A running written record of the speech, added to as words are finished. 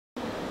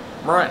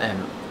Right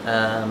then,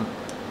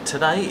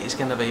 today is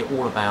going to be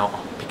all about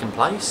pick and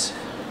place,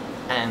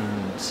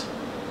 and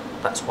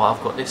that's why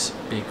I've got this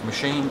big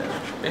machine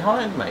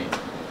behind me.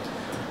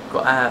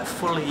 Got a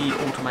fully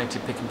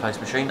automated pick and place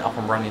machine up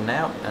and running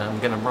now, and I'm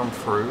going to run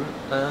through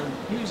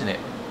using it.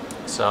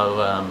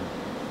 So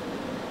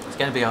it's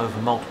going to be over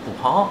multiple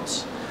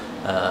parts.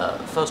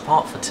 First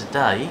part for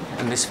today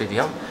in this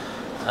video,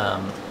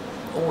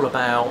 all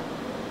about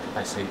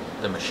basically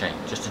the machine,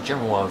 just a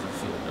general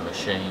overview of the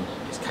machine,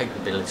 its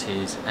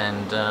capabilities,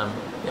 and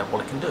yeah,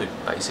 what it can do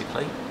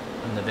basically,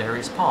 and the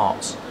various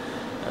parts.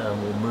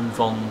 We'll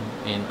move on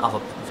in other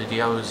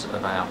videos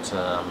about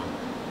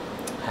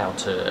how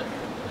to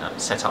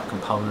set up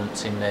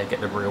components in there, get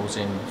the reels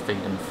in,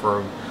 feed them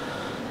through,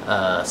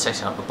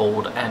 setting up the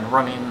board and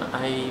running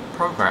a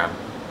program,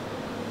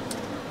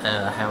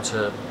 how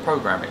to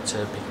program it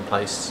to pick and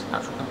place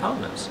actual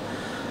components.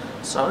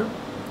 So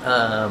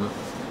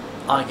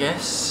I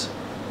guess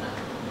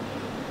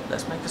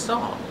let's make a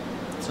start.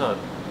 So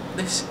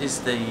this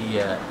is the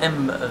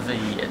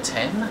M10V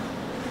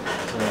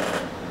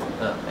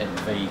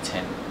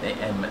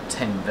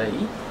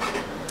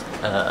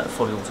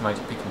fully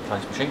automated pick and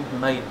place machine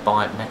made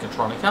by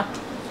Mechatronika,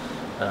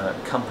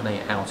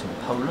 company out in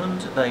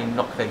Poland. They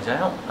knocked these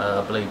out.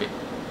 I believe it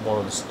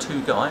was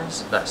 2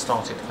 guys that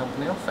started the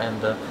company off,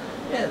 and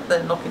yeah,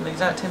 they're knocking these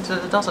out 10 to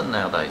the dozen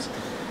nowadays.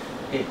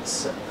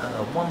 It's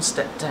one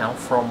step down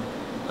from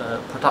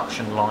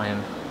production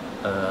line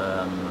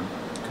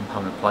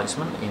component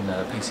placement in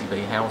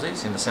PCB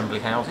houses, in assembly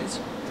houses.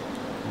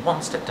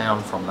 One step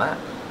down from that,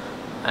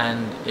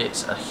 and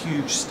it's a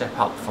huge step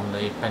up from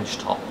the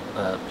benchtop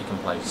pick and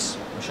place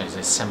machines.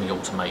 There's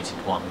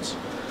semi-automated ones,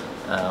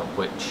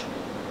 which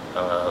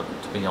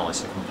to be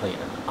honest, are a complete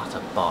and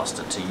utter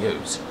bastard to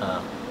use.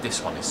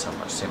 This one is so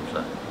much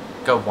simpler.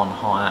 Go one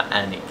higher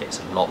and it gets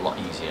a lot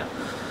easier.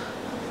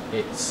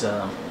 It's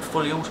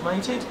fully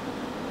automated.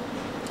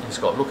 It's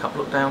got look up,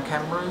 look down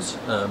cameras,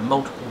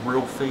 multiple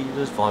reel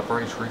feeders,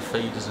 vibratory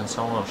feeders and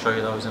so on. I'll show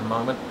you those in a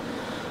moment.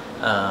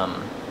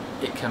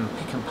 It can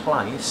pick and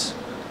place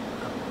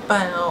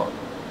about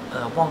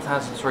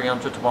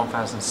 1,300 to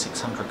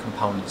 1,600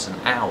 components an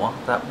hour.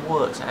 That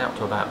works out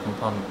to about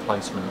component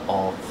placement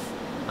of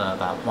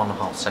about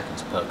 1.5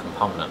 seconds per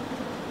component.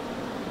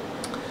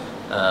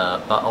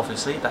 But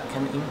obviously that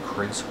can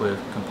increase with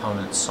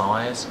component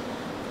size,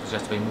 because you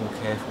have to be more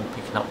careful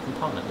picking up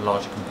component. The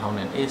larger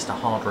component is, the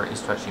harder it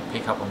is to actually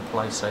pick up and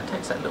place, so it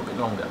takes that a little bit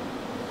longer.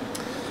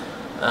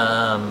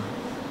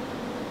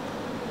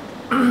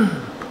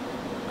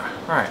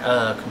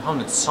 Right,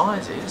 component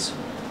sizes,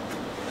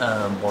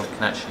 what it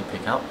can actually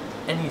pick up,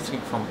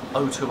 anything from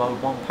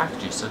 0201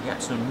 packages, so the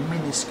absolute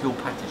minuscule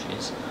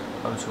packages,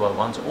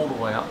 0201s, all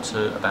the way up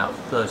to about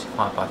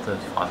 35 by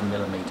 35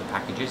 millimeter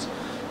packages.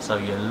 So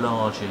your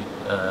larger,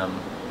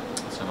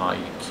 so like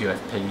your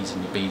QFPs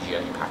and your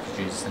BGA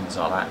packages, things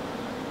like that,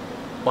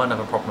 won't have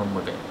a problem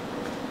with it.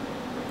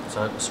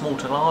 So small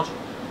to large,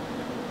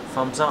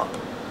 thumbs up.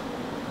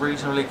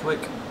 Reasonably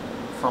quick,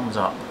 thumbs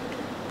up.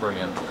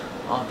 Brilliant.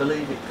 I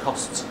believe it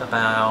costs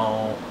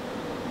about,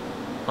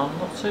 I'm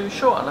not too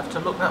sure, I'll have to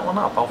look that one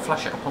up. I'll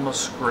flash it up on the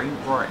screen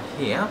right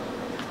here.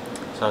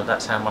 So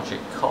that's how much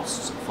it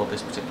costs for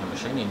this particular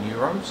machine in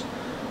euros.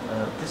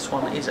 This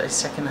one is a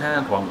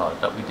second-hand one though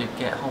that we did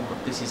get hold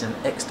of. This is an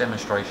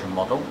ex-demonstration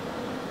model,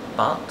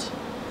 but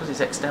because it's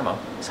ex-demo,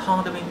 it's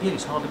hardly been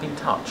used, hardly been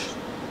touched.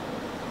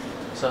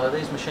 So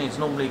these machines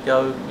normally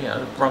go,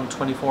 run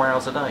 24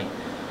 hours a day,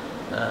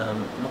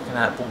 knocking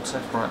out bolts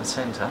left, right and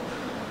centre.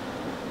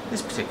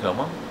 This particular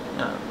one,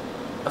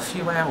 a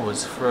few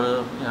hours for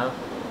a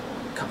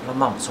couple of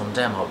months on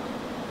demo.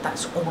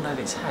 That's all that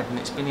it's had, and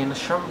it's been in a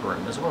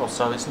showroom as well,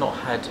 so it's not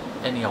had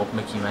any old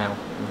Mickey Mouse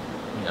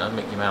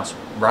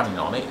running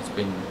on it. It's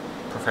been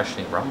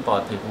professionally run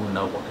by people who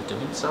know what they're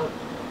doing, so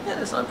yeah,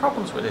 there's no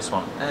problems with this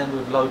one. And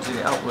we've loaded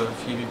it up with a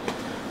few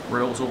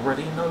reels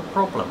already, no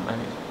problem,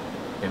 and it's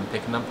been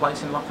picking and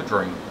placing like a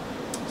dream.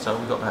 So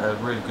we got a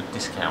really good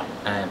discount,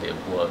 and it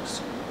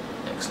works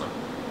excellent.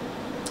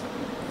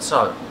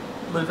 So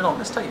moving on,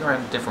 let's take you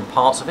around different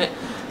parts of it,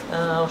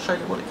 and I'll show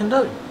you what it can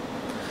do.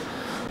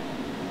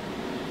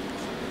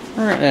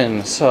 Right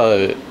then,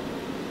 so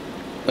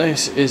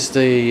this is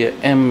the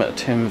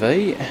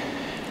M10V.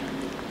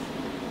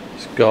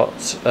 It's got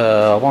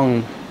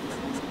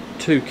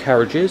 2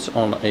 carriages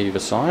on either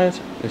side.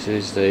 This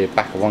is the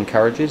back of one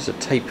carriage, a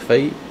tape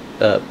feed,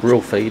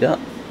 reel feeder,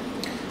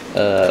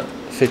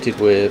 fitted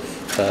with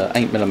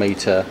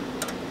 8mm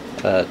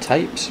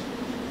tapes,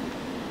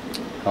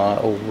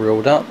 all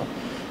reeled up.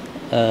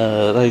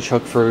 They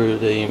chug through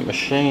the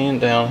machine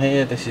down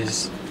here. This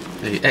is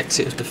the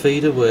exit of the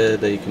feeder where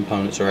the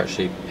components are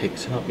actually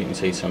picked up. You can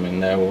see some in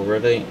there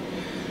already.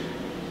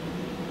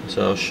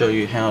 So I'll show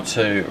you how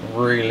to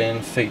reel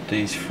in, feed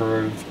these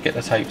through, get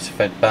the tapes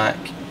fed back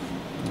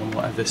and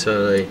whatever.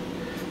 So you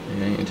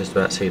can just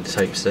about see the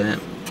tapes there.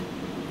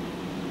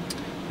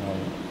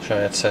 I'll show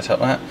you how to set up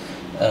that.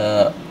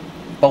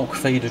 Bulk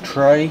feeder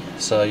tray,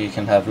 so you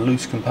can have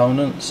loose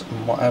components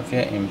and what have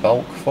you in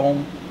bulk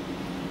form.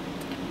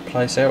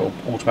 place there, it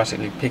will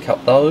automatically pick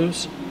up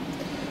those.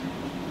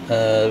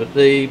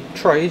 The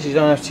trays, you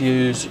don't have to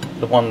use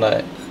the one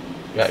that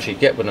you actually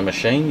get with the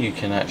machine. You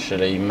can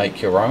actually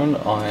make your own.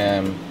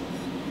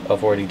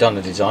 I've already done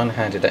the design,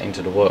 handed that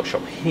into the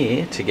workshop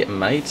here to get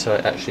made, so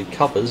it actually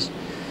covers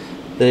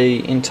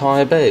the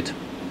entire bed.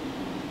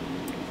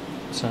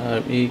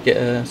 So you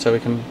get so we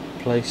can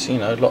place, you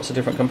know, lots of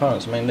different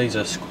components. I mean, these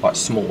are quite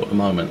small at the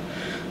moment.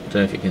 I don't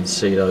know if you can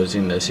see those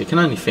in there. So you can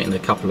only fit in a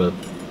couple of,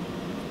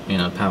 you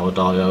know, power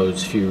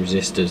diodes, few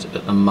resistors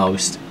at the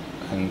most,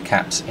 and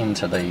caps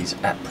into these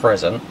at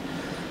present,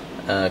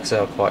 because they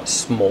are quite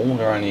small.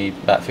 They're only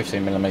about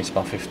 15mm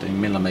by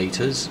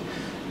 15mm.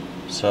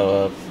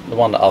 So the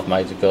one that I've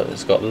made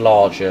has got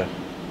larger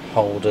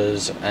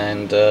holders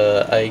and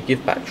a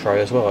give back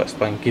tray as well. I'll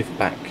explain give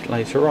back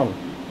later on.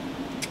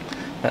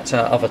 That's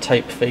our other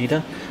tape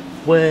feeder,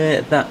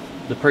 where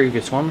the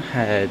previous one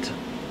had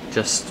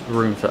just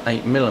room for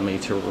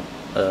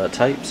 8mm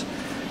tapes.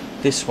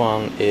 This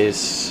one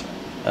is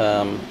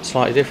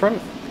slightly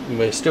different.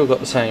 We've still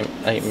got the same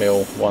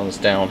 8mm ones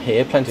down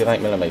here, plenty of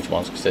 8mm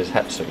ones, because there's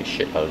absolutely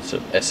shitloads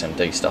of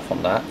SMD stuff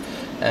on that,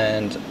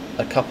 and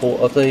a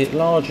couple of the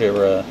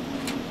larger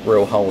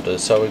reel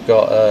holders. So we've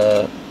got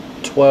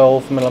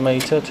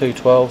 12mm, two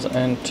 12s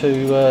and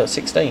two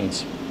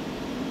 16s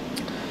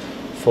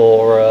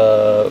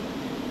for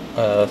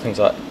things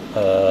like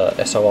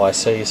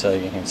SOIC. So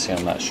you can see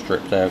on that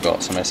strip there, I've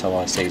got some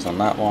SOICs on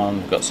that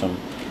one, we've got some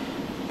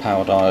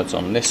power diodes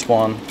on this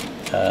one,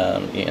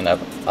 you can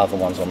have other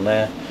ones on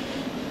there.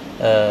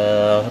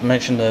 I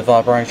mentioned the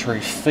vibratory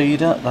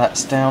feeder,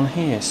 that's down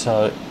here,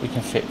 so we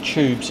can fit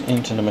tubes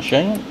into the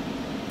machine,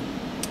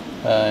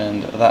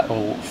 and that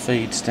all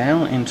feeds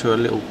down into a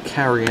little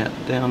carrier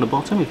down the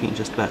bottom. You can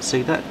just about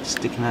see that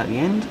sticking out the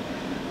end,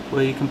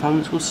 where your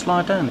components will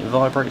slide down. It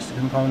vibrates the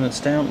components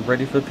down,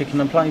 ready for picking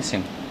and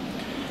placing.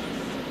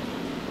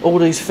 All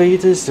these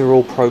feeders, they're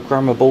all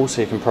programmable,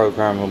 so you can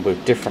program them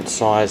with different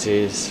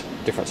sizes,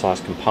 different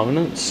size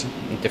components,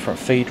 and different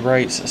feed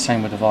rates.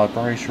 Same with the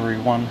vibratory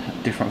one,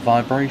 different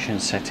vibration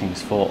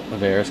settings for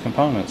various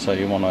components. So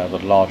you want to have a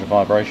larger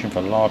vibration for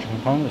larger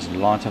components,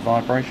 lighter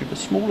vibration for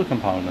smaller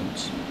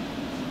components.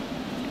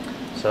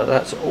 So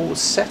that's all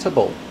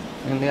settable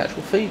in the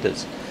actual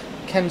feeders.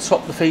 You can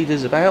swap the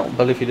feeders about,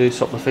 but if you do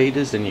swap the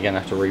feeders, then you're going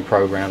to have to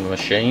reprogram the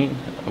machine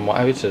and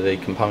whatever to the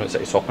components that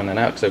you're swapping in and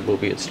out, because they will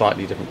be at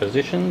slightly different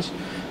positions.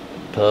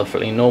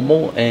 Perfectly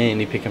normal.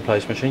 Any pick and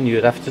place machine, you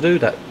would have to do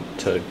that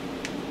too.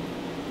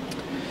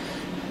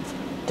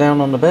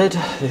 Down on the bed,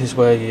 this is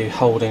where you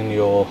hold in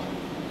your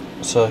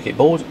circuit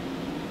board.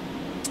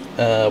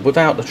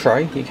 Without the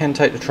tray, you can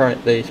take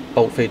the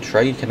bolt feed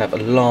tray. You can have a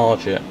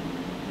larger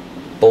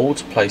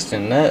board placed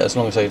in there, as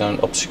long as they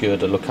don't obscure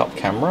the lookup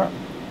camera.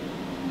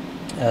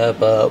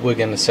 But we're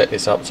going to set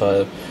this up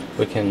so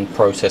we can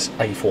process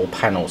A4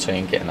 panels, so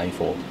you can get an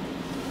A4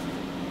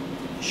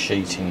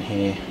 sheet in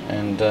here,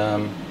 and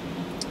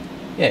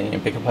yeah, you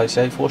can pick and place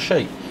the A4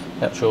 sheet.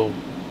 The actual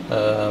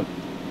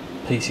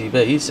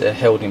PCBs are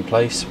held in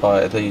place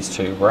by these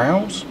two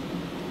rails.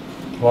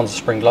 One's a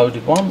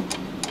spring-loaded one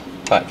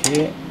back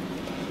here.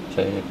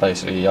 So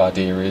basically the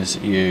idea is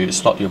you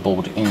slot your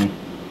board in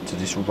to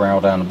this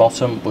rail down the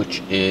bottom,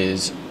 which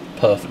is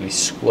perfectly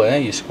square.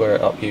 You square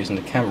it up using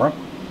the camera,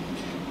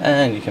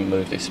 and you can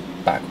move this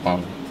back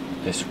one,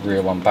 this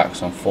rear one,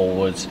 backwards and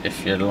forwards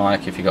if you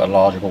like. If you've got a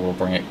larger board, we'll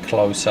bring it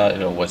closer.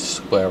 It'll always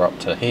square up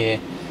to here,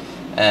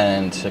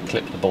 and to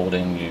clip the board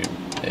in,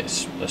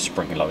 it's a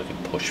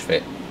spring-loaded push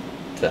fit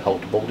to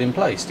hold the board in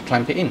place, to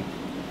clamp it in.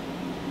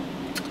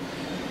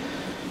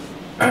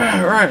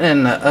 Right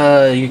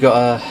then, you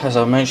got as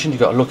I mentioned, you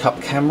got a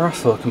lookup camera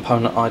for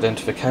component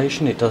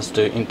identification. It does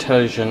do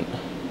intelligent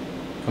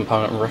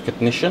component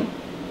recognition.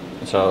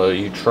 So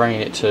you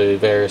train it to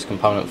various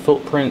component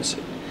footprints.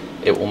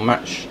 It will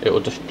match. It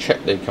will just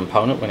check the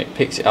component when it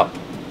picks it up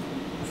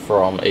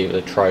from either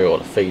the tray or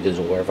the feeders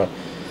or wherever.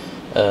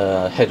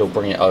 Head will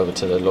bring it over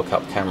to the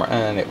lookup camera,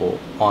 and it will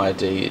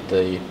ID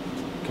the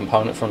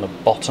component from the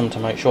bottom to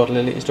make sure that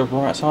it is the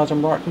right size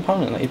and right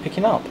component that you're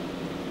picking up.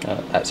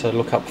 That's a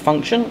lookup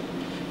function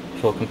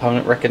for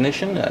component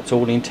recognition. That's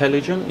all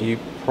intelligent. You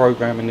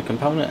program in the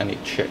component and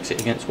it checks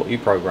it against what you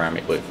program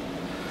it with.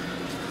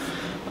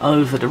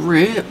 Over the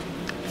rear,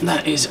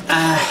 that is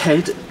our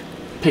head,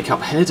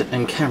 pickup head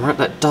and camera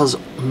that does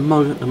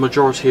the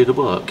majority of the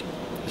work.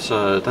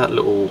 So that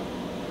little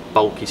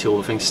bulky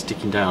silver thing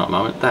sticking down at the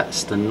moment,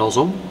 that's the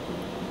nozzle.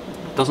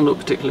 Doesn't look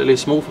particularly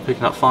small for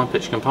picking up fine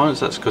pitch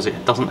components. That's because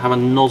it doesn't have a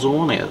nozzle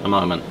on it at the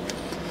moment.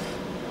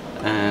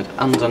 And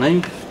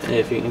underneath,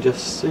 if you can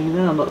just see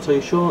there, I'm not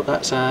too sure,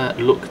 that's our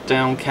look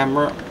down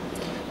camera.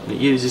 It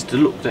uses the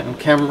look down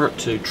camera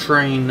to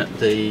train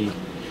the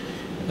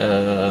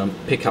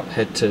pickup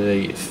head to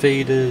the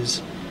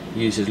feeders. It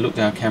uses look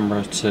down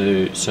camera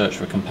to search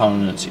for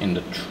components in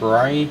the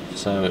tray,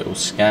 so it will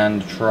scan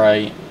the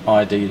tray,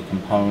 ID the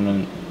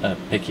component,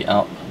 pick it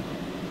up,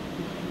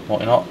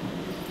 whatnot.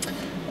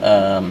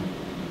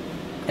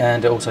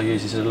 And it also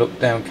uses a look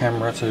down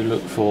camera to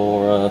look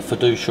for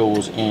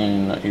fiducials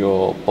in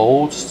your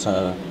boards.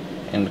 So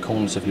in the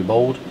corners of your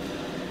board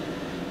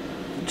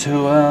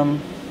to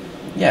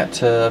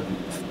to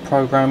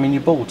program in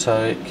your board,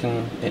 so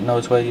it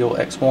knows where your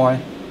XY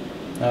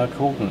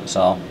coordinates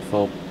are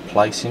for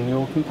placing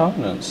your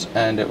components,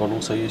 and it will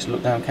also use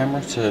look down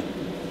camera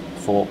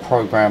for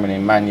programming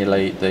in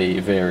manually the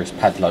various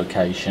pad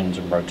locations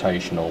and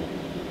rotational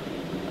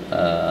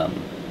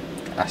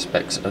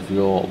aspects of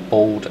your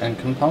board and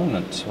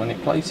components when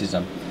it places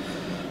them.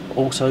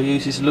 Also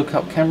uses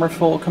lookup camera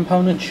for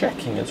component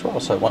checking as well,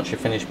 so once you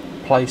finish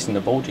placing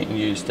the board you can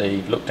use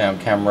the look down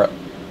camera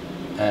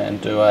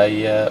and do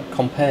a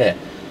compare.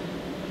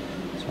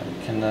 So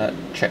you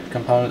can check the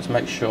components,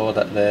 make sure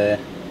that they're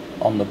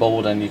on the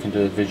board, and you can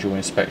do a visual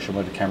inspection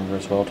with the camera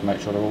as well to make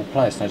sure they're all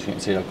placed. And as you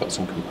can see, I've got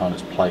some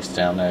components placed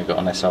down there. I've got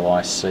an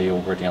SOIC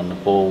already on the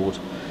board.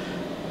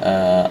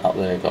 Up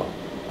there I've got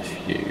a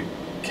few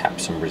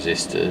caps and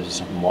resistors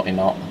and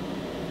whatnot.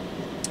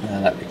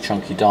 That big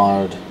chunky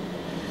diode.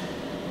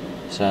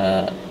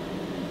 So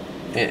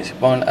it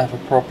won't have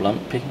a problem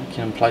picking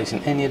and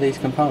placing any of these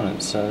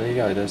components. So there you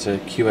go, there's a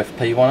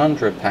QFP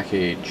 100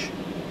 package.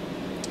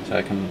 So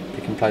I can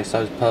pick and place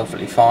those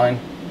perfectly fine.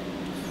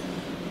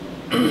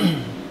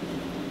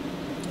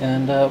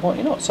 And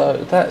whatnot. So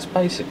that's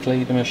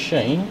basically the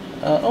machine.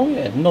 Oh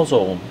yeah,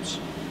 nozzles.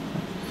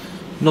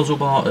 Nozzle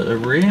bar at the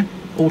rear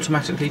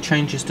automatically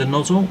changes the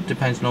nozzle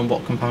depending on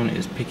what component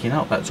it's picking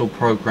up. That's all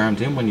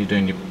programmed in when you're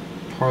doing your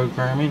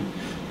programming.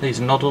 These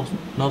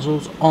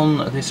nozzles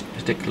on this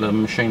particular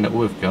machine that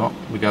we've got,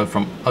 we go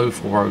from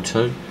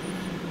 0402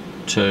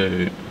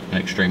 to an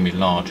extremely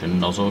larger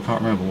nozzle. I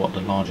can't remember what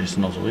the largest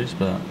nozzle is,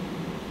 but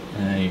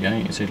there you go,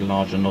 you can see the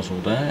larger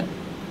nozzle there.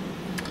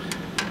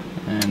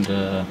 And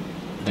the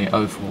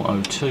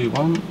 0402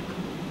 one,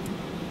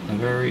 a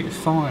very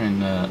fine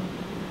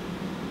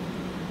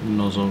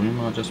nozzle. You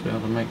might just be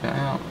able to make that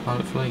out,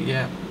 hopefully.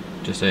 Yeah,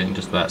 just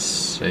about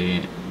see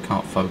it.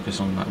 Can't focus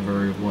on that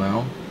very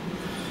well.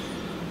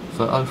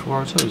 For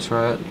 0402s,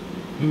 for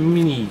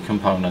mini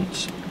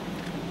components,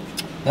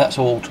 that's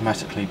all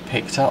automatically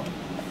picked up.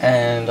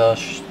 And I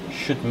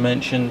should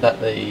mention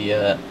that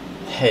the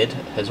head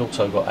has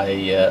also got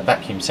a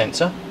vacuum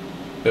sensor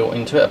built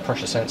into it, a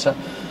pressure sensor,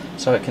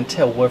 so it can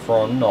tell whether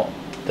or not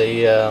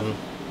the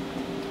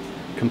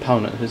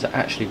component has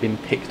actually been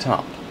picked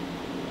up.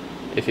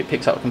 If it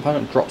picks up a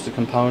component, drops the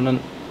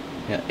component,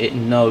 it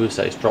knows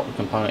that it's dropped the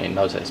component, it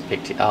knows that it's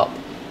picked it up,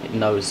 it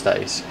knows that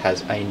it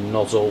has a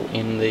nozzle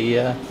in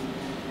the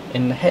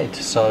head,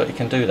 so it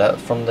can do that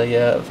from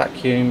the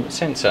vacuum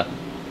sensor.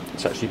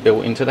 It's actually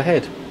built into the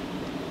head.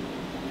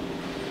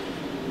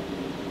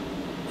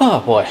 Oh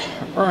boy,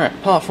 right,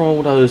 apart from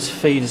all those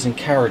feeders and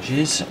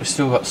carriages, we've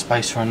still got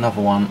space for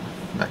another one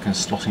that can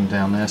slot in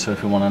down there, so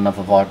if we want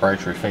another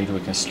vibratory feeder we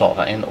can slot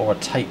that in, or a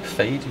tape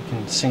feed. You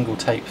can single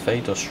tape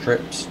feed or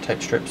strips,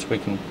 tape strips, you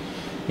can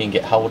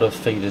get hold of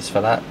feeders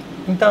for that.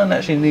 You don't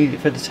actually need it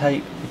for the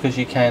tape because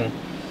you can,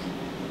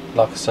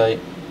 like I say,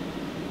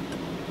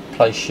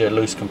 place your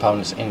loose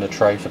components in the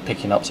tray for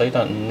picking up, so you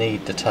don't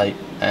need the tape.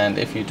 And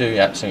if you do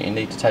absolutely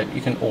need the tape,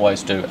 you can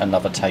always do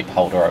another tape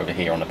holder over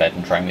here on the bed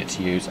and train it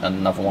to use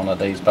another one of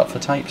these, but for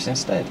tapes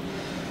instead.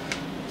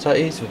 So it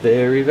is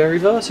very, very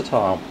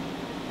versatile.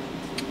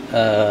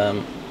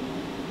 And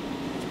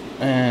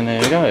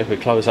there we go. If we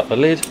close up the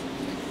lid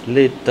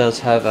does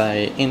have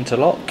a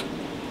interlock.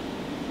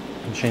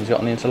 The machine's got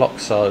an interlock,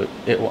 so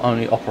it will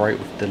only operate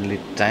with the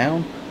lid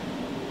down.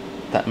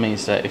 That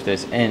means that if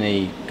there's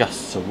any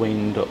gusts of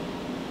wind or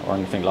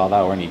anything like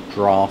that, or any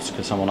drafts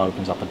because someone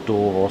opens up a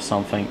door or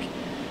something,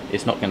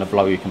 it's not going to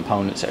blow your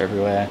components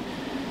everywhere.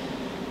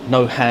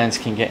 No hands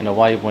can get in the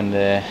way when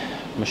the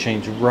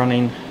machine's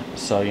running,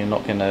 so you're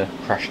not going to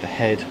crash the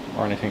head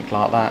or anything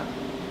like that.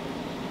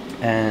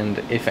 And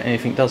if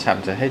anything does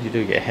happen to the head, you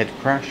do get a head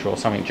crash or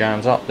something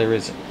jams up, there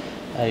is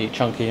a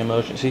chunky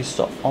emergency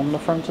stop on the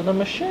front of the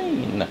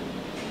machine.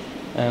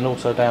 And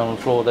also down on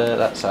the floor there,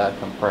 that's our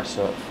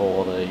compressor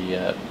for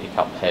the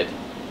pickup head.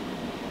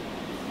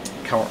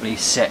 Currently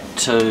set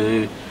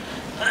to,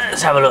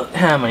 let's have a look,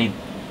 how many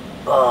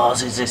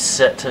bars is this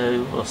set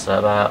to? What's that,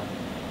 about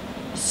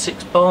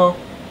 6 bar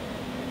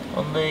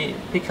on the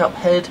pickup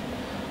head.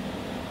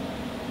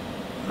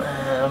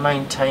 The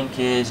main tank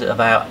is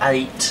about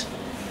 8,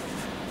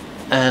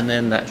 and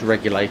then that's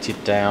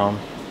regulated down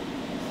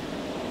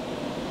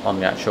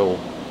on the actual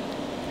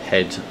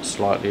head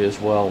slightly as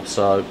well.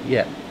 So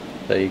yeah,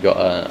 there you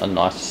got a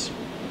nice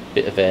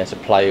bit of air to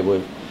play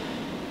with.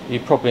 You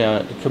probably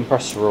the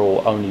compressor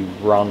will only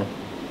run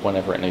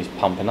whenever it needs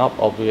pumping up,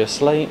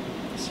 obviously,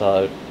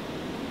 so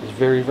it's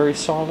very, very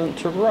silent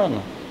to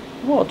run.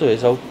 What I'll do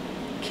is I'll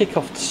kick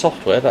off the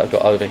software that I've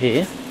got over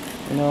here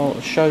and I'll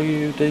show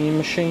you the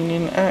machine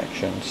in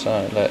action.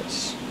 So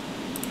let's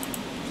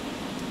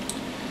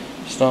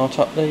start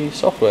up the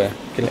software,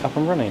 get it up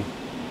and running.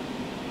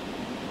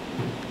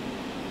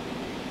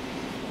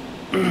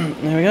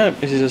 There we go,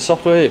 this is the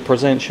software. It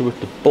presents you with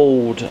the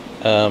board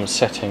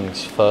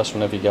settings first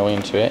whenever you go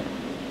into it,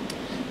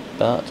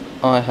 but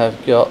I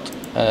have got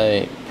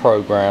a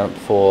program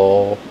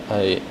for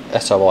a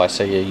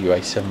SOIC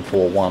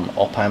UA741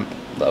 op amp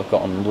that I've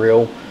got on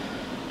reel.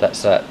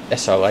 That's that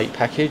SO8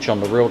 package on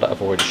the reel that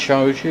I've already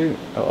showed you,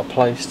 that I've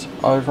placed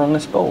over on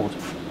this board.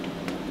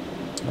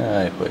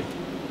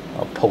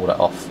 I'll pull that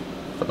off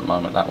for the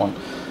moment, that one.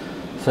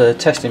 For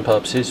testing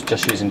purposes,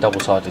 just using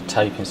double-sided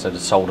tape instead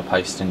of solder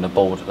paste in the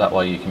board. That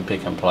way you can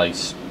pick and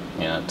place,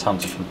 you know,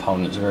 tons of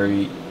components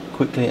very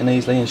quickly and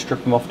easily and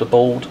strip them off the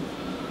board.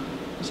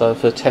 So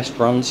for test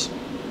runs,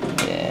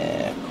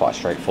 yeah, quite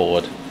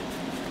straightforward.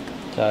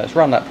 So let's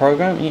run that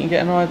program and you can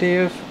get an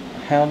idea of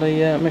how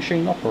the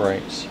machine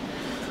operates.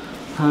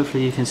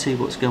 Hopefully you can see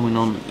what's going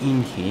on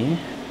in here.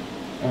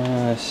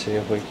 Let's see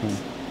if we can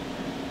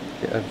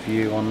get a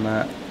view on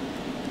that.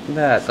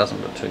 That doesn't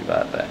look too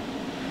bad there.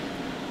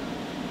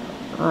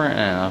 Right,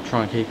 now I'll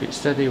try and keep it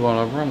steady while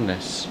I run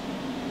this.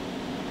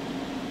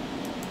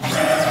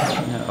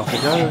 Yeah, off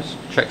it goes.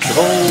 Checks the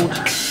board,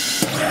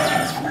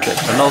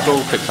 gets the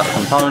nozzle, picks up a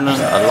component,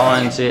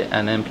 aligns it,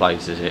 and then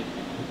places it.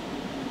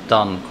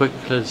 Done quick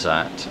as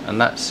that. And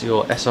that's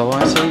your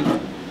SOIC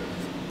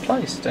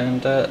placed,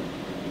 and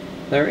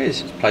there it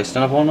is. It's placed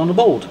another one on the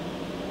board.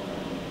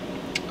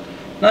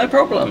 No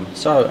problem.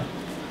 So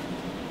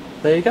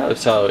there you go.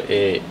 So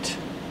it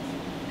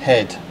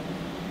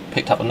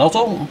picked up a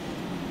nozzle,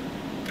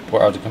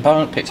 brought over the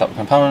component, picked up the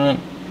component,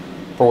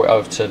 brought it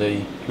over to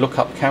the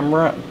lookup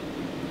camera,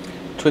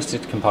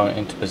 twisted the component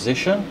into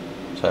position,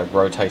 so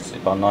rotated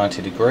it by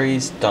 90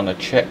 degrees, done a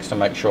check to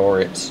make sure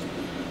it's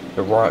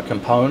the right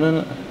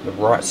component, the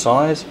right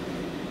size,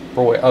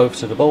 brought it over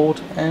to the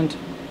board and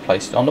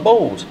placed it on the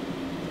board.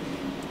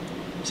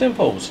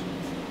 Simples.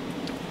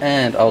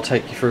 And I'll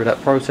take you through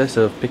that process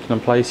of picking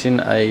and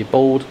placing a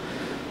board.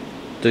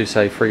 Do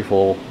say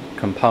 3-4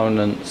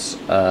 components.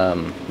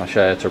 I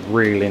show you how to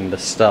reel in the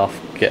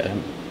stuff, get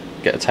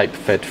a tape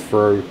fed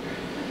through,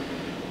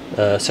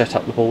 set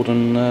up the board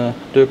and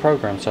do a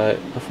program so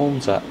it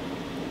performs that.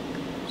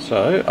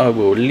 So I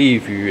will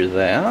leave you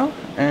there,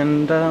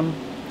 and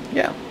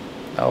yeah,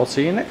 I'll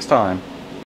see you next time.